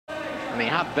And he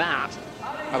had that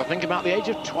at, I think, about the age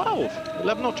of 12,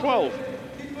 11 or 12.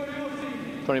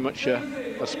 Very much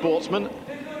a sportsman.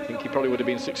 I think he probably would have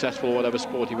been successful whatever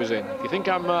sport he was in. If you think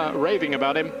I'm raving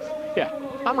about him, yeah,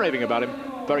 I'm raving about him.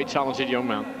 Very talented young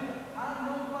man.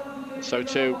 So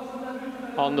too,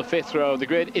 on the 5th row of the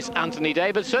grid is Anthony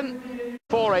Davidson,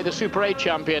 4A, the Super 8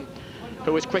 champion,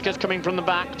 who was quickest coming from the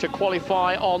back to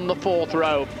qualify on the 4th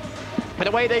row. But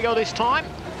away they go this time.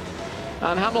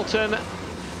 And Hamilton,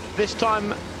 this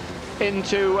time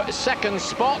into 2nd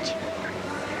spot.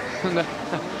 And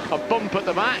a bump at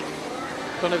the back.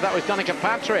 Don't know if that was Danica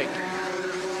Patrick.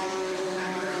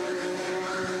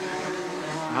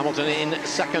 Hamilton in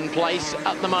 2nd place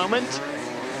at the moment.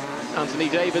 Anthony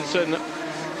Davidson.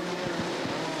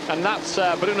 And that's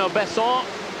Bruno Besson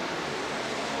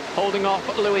holding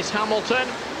off Lewis Hamilton.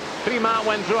 Primat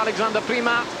went through, Alexander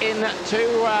Primat into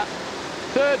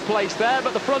 3rd place there,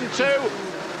 but the front two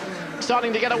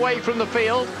starting to get away from the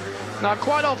field. Now,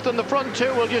 quite often the front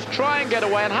two will just try and get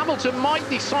away, and Hamilton might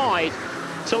decide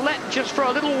to let, just for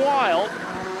a little while,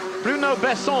 Bruno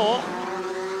Besson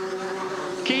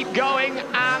keep going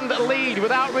and lead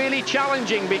without really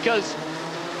challenging, because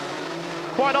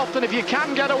quite often if you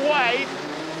can get away,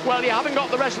 well, you haven't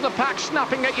got the rest of the pack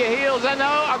snapping at your heels.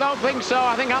 No, I don't think so.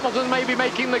 I think Hamilton may be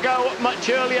making the go much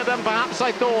earlier than perhaps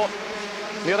I thought.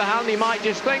 On the other hand, he might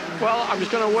just think, well, I'm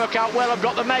just going to work out well, I've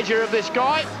got the measure of this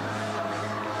guy.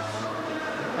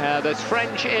 There's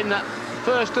French in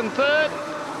 1st and 3rd.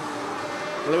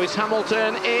 Lewis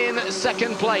Hamilton in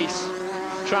 2nd place.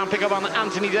 Try and pick up on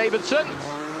Anthony Davidson.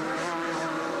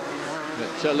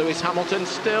 But Lewis Hamilton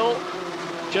still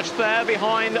just there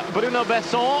behind Bruno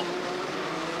Besson.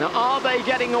 Now, are they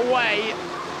getting away?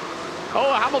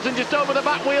 Oh, Hamilton just over the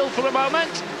back wheel for a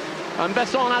moment. And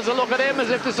Besson has a look at him as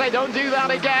if to say, don't do that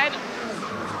again.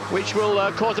 Which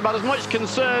will cause about as much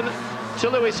concern to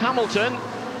Lewis Hamilton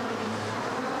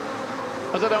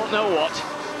as I don't know what.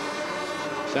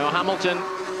 So Hamilton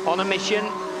on a mission,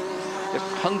 just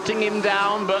hunting him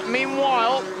down. But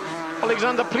meanwhile,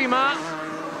 Alexander Primat,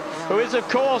 who is, of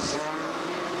course,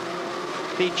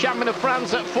 the champion of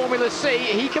France at Formula C,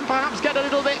 he can perhaps get a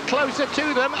little bit closer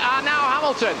to them. And now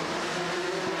Hamilton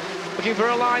looking for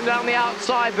a line down the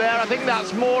outside there. I think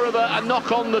that's more of a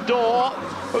knock on the door.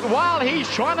 But while he's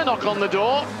trying to knock on the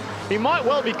door, he might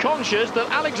well be conscious that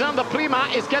Alexander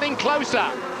Primat is getting closer.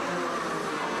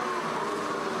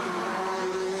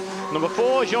 Number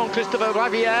 4, Jean-Christophe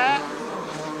Ravière,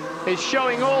 is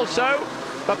showing also,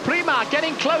 but Primat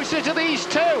getting closer to these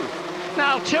two.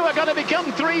 Now, 2 are going to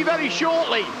become 3 very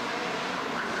shortly.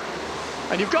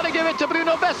 And you've got to give it to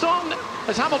Bruno Besson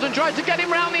as Hamilton tries to get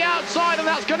him round the outside, and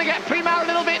that's going to get Primat a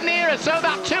little bit nearer, so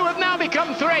that 2 have now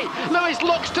become 3. Lewis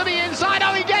looks to the inside.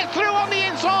 Oh, he gets through on the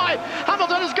inside.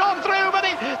 Hamilton has gone through, but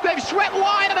they've swept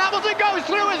wide, and Hamilton goes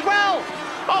through as well.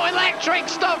 Oh, electric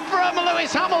stuff from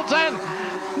Lewis Hamilton.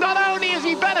 Not only has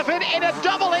he benefited in a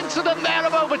double incident there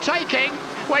of overtaking,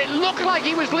 where it looked like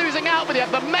he was losing out, but he had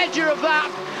the measure of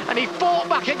that, and he fought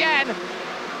back again.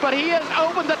 But he has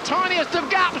opened the tiniest of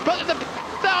gaps, but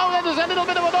there's a little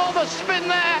bit of an overspin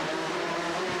there.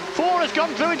 4 has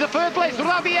gone through into 3rd place,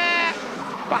 Ravière.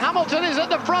 But Hamilton is at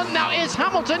the front now. Is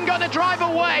Hamilton going to drive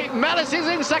away? Mellis is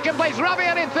in 2nd place,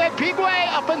 Ravière in 3rd, Piguet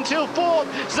up until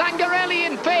 4th, Zangarelli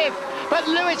in 5th. But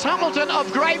Lewis Hamilton of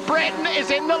Great Britain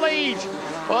is in the lead.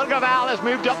 Urgaval has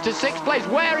moved up to 6th place.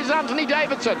 Where is Anthony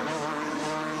Davidson?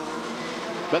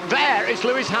 But there is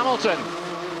Lewis Hamilton.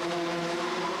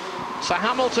 So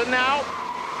Hamilton now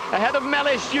ahead of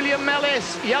Mellis, Julian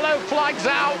Mellis. Yellow flags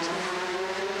out.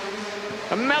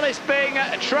 And Mellis being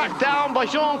tracked down by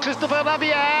Jean-Christophe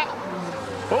Ravière.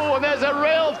 Oh, and there's a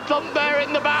real thump there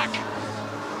in the back.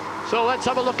 So let's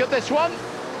have a look at this one.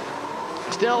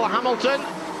 Still Hamilton,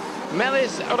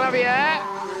 Mellis, Ravière.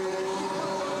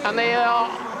 And they are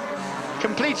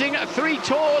completing 3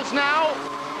 tours now.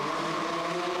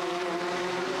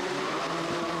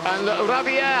 And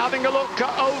Ravière having a look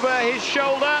over his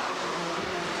shoulder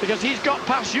because he's got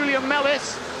past Julian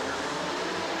Mellis.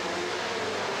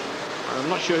 I'm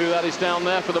not sure who that is down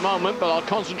there for the moment, but I'll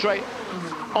concentrate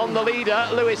on the leader,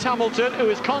 Lewis Hamilton, who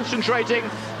is concentrating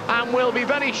and will be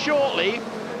very shortly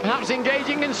perhaps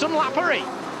engaging in some lappery.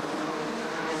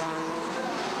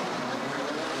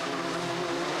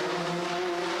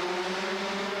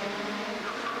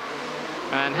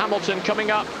 And Hamilton coming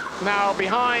up now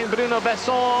behind Bruno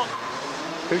Besson,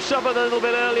 who suffered a little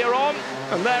bit earlier on.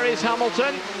 And there is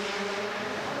Hamilton.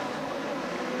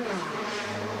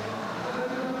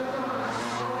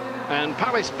 And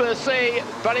Paris-Bercy,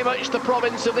 very much the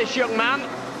province of this young man.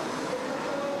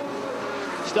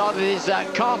 Started his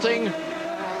karting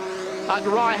at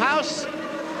Rye House.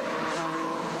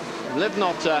 Liv's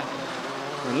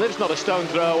not a stone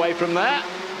throw away from there.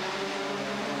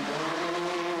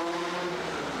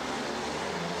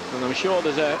 And I'm sure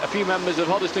there's a few members of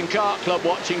Hoddesdon Kart Club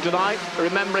watching tonight,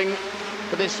 remembering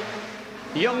that this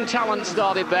young talent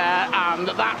started there, and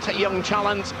that young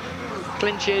talent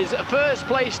clinches first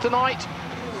place tonight.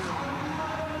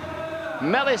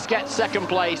 Mellis gets second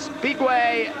place.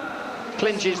 Bigway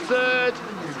clinches third.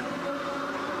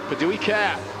 But do we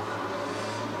care?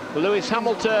 Lewis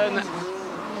Hamilton,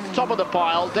 top of the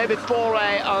pile. David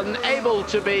Foray unable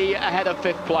to be ahead of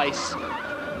fifth place,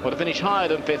 or to finish higher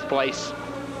than fifth place.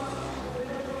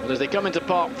 And as they come into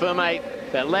Parc Fermé,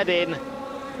 they're led in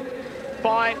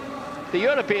by the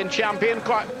European champion,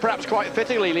 perhaps quite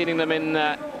fittingly leading them in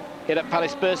here at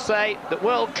Paris-Bercy, the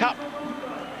World Cup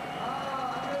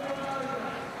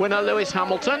winner Lewis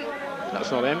Hamilton.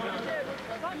 That's not him.